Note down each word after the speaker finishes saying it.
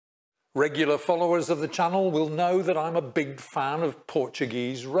Regular followers of the channel will know that I'm a big fan of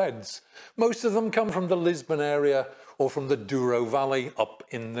Portuguese reds. Most of them come from the Lisbon area or from the Douro Valley up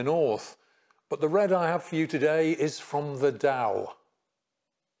in the north. But the red I have for you today is from the Douro.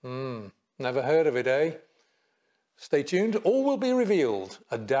 Never heard of it, eh? Stay tuned, all will be revealed.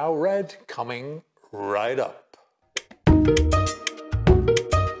 A Douro red coming right up.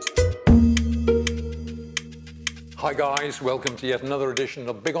 Hi guys, welcome to yet another edition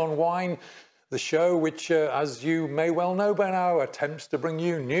of Big on Wine, the show which, as you may well know by now, attempts to bring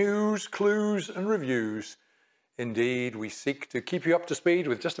you news, clues and reviews. Indeed, we seek to keep you up to speed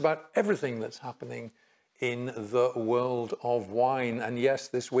with just about everything that's happening in the world of wine. And yes,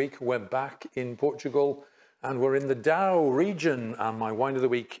 this week we're back in Portugal and we're in the Douro region, and my wine of the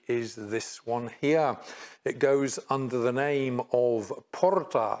week is this one here. It goes under the name of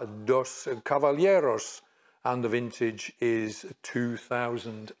Porta dos Cavaleiros, and the vintage is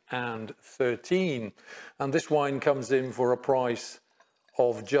 2013. And this wine comes in for a price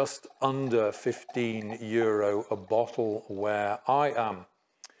of just under €15 a bottle where I am.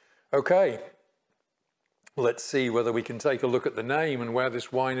 Okay, let's see whether we can take a look at the name and where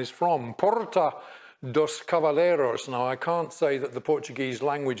this wine is from. Porta dos Cavaleiros. Now, I can't say that the Portuguese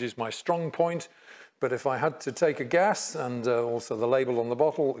language is my strong point, but if I had to take a guess, and also the label on the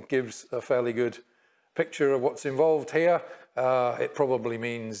bottle gives a fairly good picture of what's involved here, it probably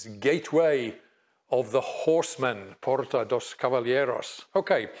means gateway of the horsemen, Porta dos Cavaleiros.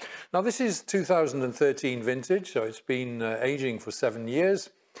 Okay, now this is 2013 vintage, so it's been aging for 7 years.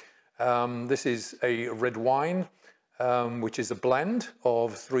 This is a red wine, which is a blend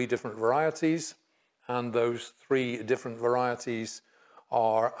of 3 different varieties, and those 3 different varieties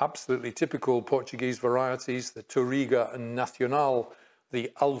are absolutely typical Portuguese varieties: the Touriga Nacional,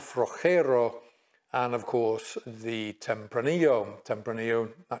 the Alfrocheiro, and of course the Tempranillo.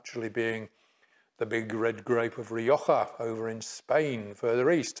 Tempranillo naturally being the big red grape of Rioja over in Spain, further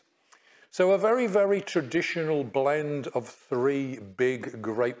east. So a very, very traditional blend of 3 big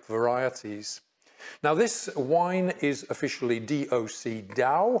grape varieties. Now this wine is officially DOC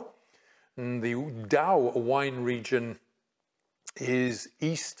Douro, and the Douro wine region is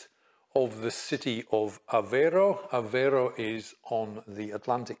east of the city of Aveiro. Aveiro is on the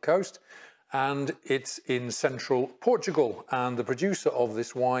Atlantic coast, and it's in central Portugal, and the producer of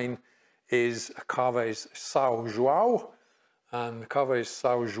this wine is Caves São João, and Caves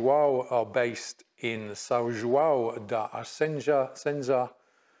São João are based in São João da Ascenza.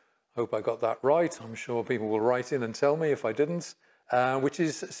 Hope I got that right. I'm sure people will write in and tell me if I didn't, which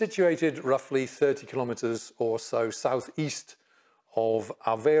is situated roughly 30 kilometers or so southeast of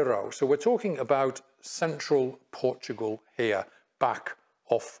Aveiro. So we're talking about central Portugal here, back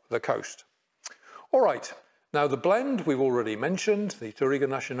off the coast. All right, now the blend we've already mentioned, the Touriga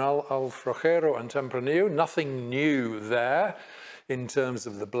Nacional, Alfrocheiro and Tempranillo. Nothing new there in terms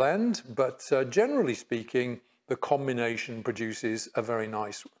of the blend, but generally speaking, the combination produces a very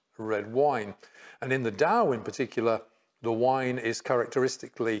nice red wine. And in the Douro in particular, the wine is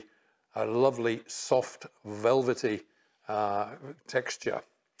characteristically a lovely, soft, velvety texture.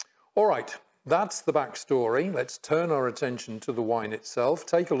 All right. That's the backstory. Let's turn our attention to the wine itself,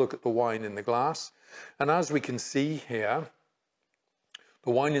 take a look at the wine in the glass. And as we can see here,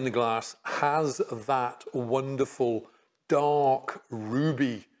 the wine in the glass has that wonderful dark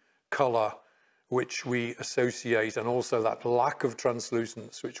ruby color which we associate, and also that lack of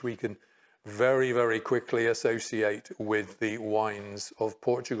translucence which we can very, very quickly associate with the wines of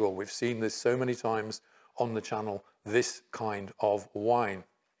Portugal. We've seen this so many times on the channel, this kind of wine.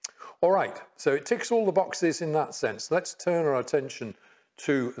 All right, so it ticks all the boxes in that sense. Let's turn our attention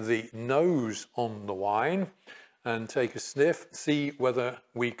to the nose on the wine and take a sniff, see whether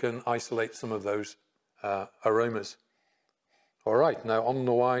we can isolate some of those aromas. All right, now on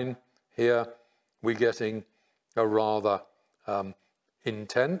the wine here, we're getting a rather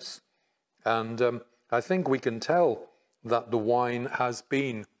intense, and I think we can tell that the wine has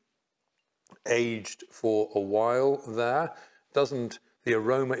been aged for a while there. The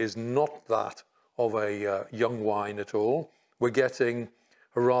aroma is not that of a young wine at all. We're getting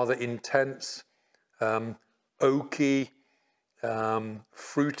a rather intense, oaky,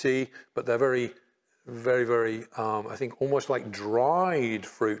 fruity, but they're very, very, I think almost like dried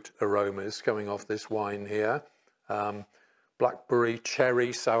fruit aromas coming off this wine here. Blackberry,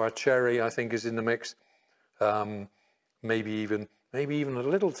 cherry, sour cherry, I think is in the mix. Maybe even a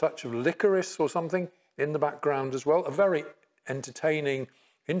little touch of licorice or something in the background as well. A very entertaining,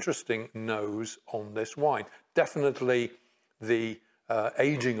 interesting nose on this wine. Definitely the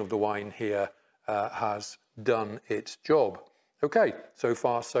aging of the wine here has done its job. Okay, so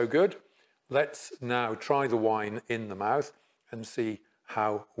far so good. Let's now try the wine in the mouth and see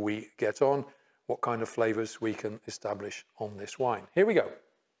how we get on, what kind of flavours we can establish on this wine. Here we go.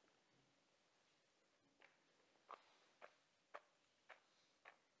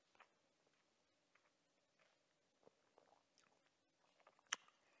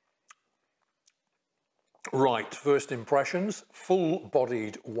 Right, first impressions,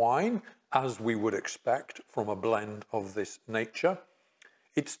 full-bodied wine, as we would expect from a blend of this nature.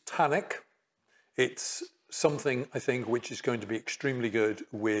 It's tannic. It's something, I think, which is going to be extremely good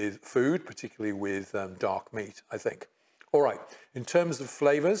with food, particularly with dark meat, I think. All right, in terms of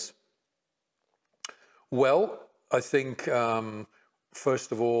flavours, well, I think,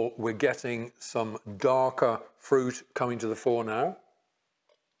 first of all, we're getting some darker fruit coming to the fore now.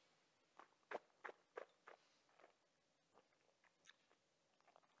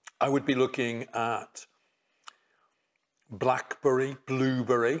 I would be looking at blackberry,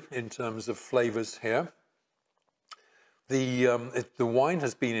 blueberry in terms of flavours here. The wine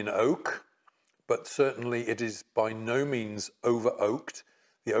has been in oak, but certainly it is by no means over oaked.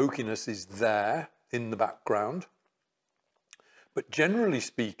 The oakiness is there in the background. But generally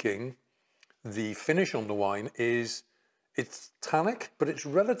speaking, the finish on the wine it's tannic, but it's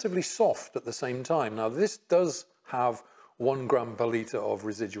relatively soft at the same time. Now this does have 1 gram per litre of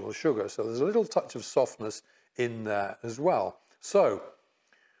residual sugar, so there's a little touch of softness in there as well. So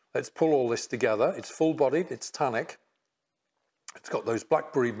let's pull all this together. It's full-bodied, it's tannic. It's got those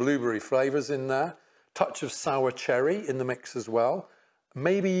blackberry, blueberry flavours in there, touch of sour cherry in the mix as well,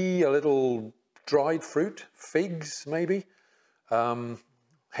 maybe a little dried fruit, figs maybe,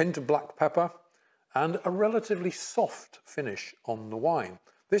 hint of black pepper, and a relatively soft finish on the wine.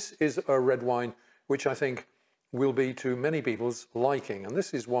 This is a red wine which I think will be to many people's liking, and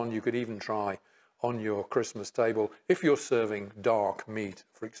this is one you could even try on your Christmas table if you're serving dark meat,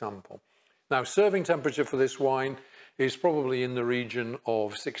 for example. Now, serving temperature for this wine is probably in the region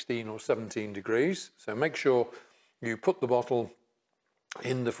of 16 or 17 degrees, so make sure you put the bottle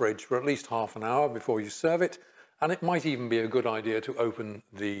in the fridge for at least half an hour before you serve it, and it might even be a good idea to open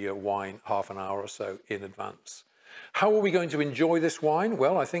the wine half an hour or so in advance. How are we going to enjoy this wine?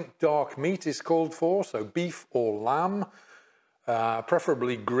 Well, I think dark meat is called for, so beef or lamb,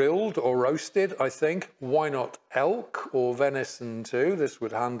 preferably grilled or roasted, I think. Why not elk or venison too? This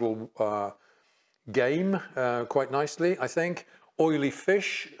would handle game quite nicely, I think. Oily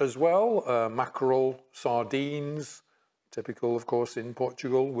fish as well, mackerel, sardines, typical, of course, in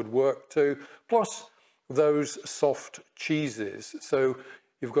Portugal, would work too. Plus those soft cheeses. So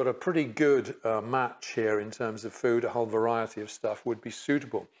you've got a pretty good match here in terms of food. A whole variety of stuff would be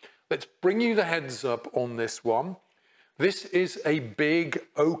suitable. Let's bring you the heads up on this one. This is a big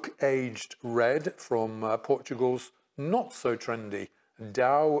oak-aged red from Portugal's not so trendy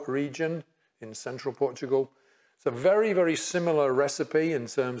Douro region in central Portugal. It's a very, very similar recipe in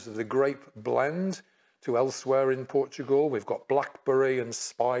terms of the grape blend to elsewhere in Portugal. We've got blackberry and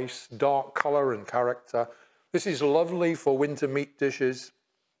spice, dark colour and character. This is lovely for winter meat dishes.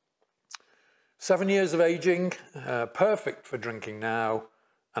 7 years of aging, perfect for drinking now,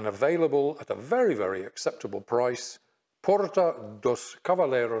 and available at a very, very acceptable price. Porta dos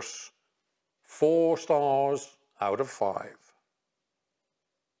Cavaleiros, 4 stars out of 5.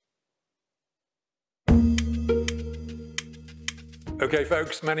 Okay,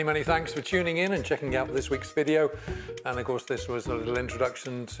 folks, many, many thanks for tuning in and checking out this week's video. And of course, this was a little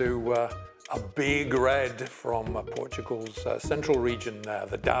introduction to a big red from Portugal's central region there,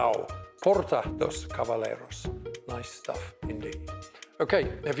 the Douro, Porta dos Cavaleiros. Nice stuff indeed.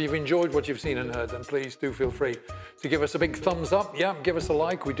 Okay, if you've enjoyed what you've seen and heard, then please do feel free to give us a big thumbs up. Yeah, give us a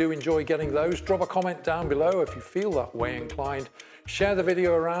like. We do enjoy getting those. Drop a comment down below if you feel that way inclined. Share the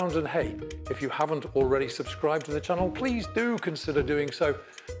video around, and hey, if you haven't already subscribed to the channel, please do consider doing so.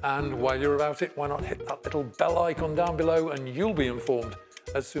 And while you're about it, why not hit that little bell icon down below, and you'll be informed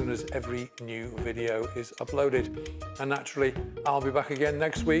as soon as every new video is uploaded. And naturally, I'll be back again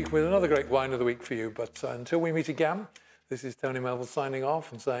next week with another great wine of the week for you. But until we meet again, this is Tony Melville signing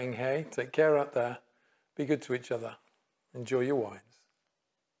off and saying, hey, take care out there, be good to each other, enjoy your wines,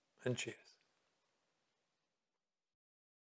 and cheers.